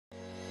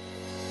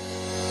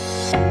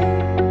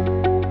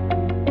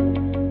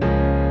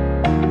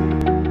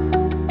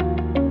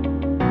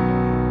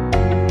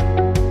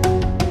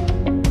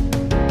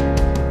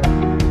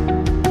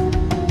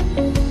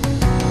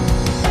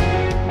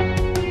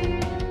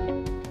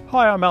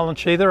Hi, I'm Allen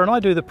Sheather and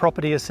I do the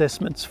property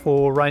assessments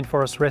for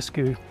Rainforest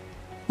Rescue.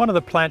 One of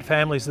the plant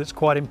families that's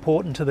quite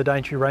important to the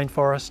Daintree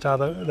Rainforest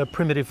are the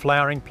primitive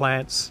flowering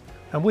plants.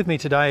 And with me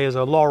today is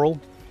a laurel,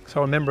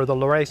 so a member of the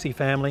Laurel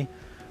family.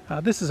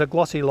 This is a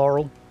glossy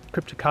laurel,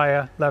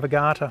 Cryptocarya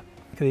laevigata.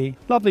 The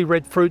lovely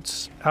red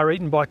fruits are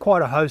eaten by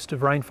quite a host of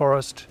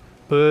rainforest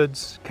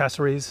birds,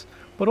 cassowaries,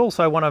 but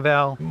also one of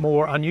our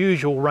more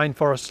unusual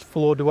rainforest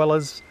floor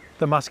dwellers,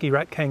 the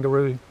musky-rat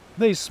kangaroo.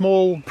 These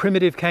small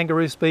primitive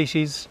kangaroo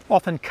species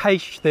often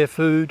cache their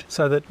food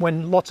so that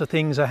when lots of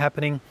things are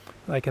happening,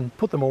 they can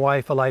put them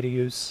away for later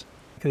use.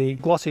 The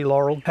glossy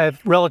laurel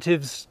have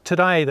relatives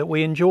today that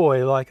we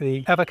enjoy, like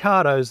the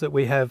avocados that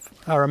we have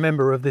are a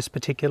member of this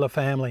particular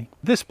family.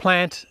 This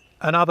plant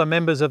and other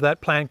members of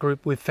that plant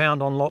group we've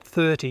found on lot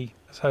 30.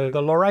 So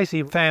the Laurel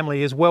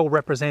family is well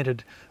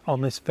represented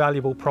on this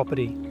valuable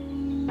property.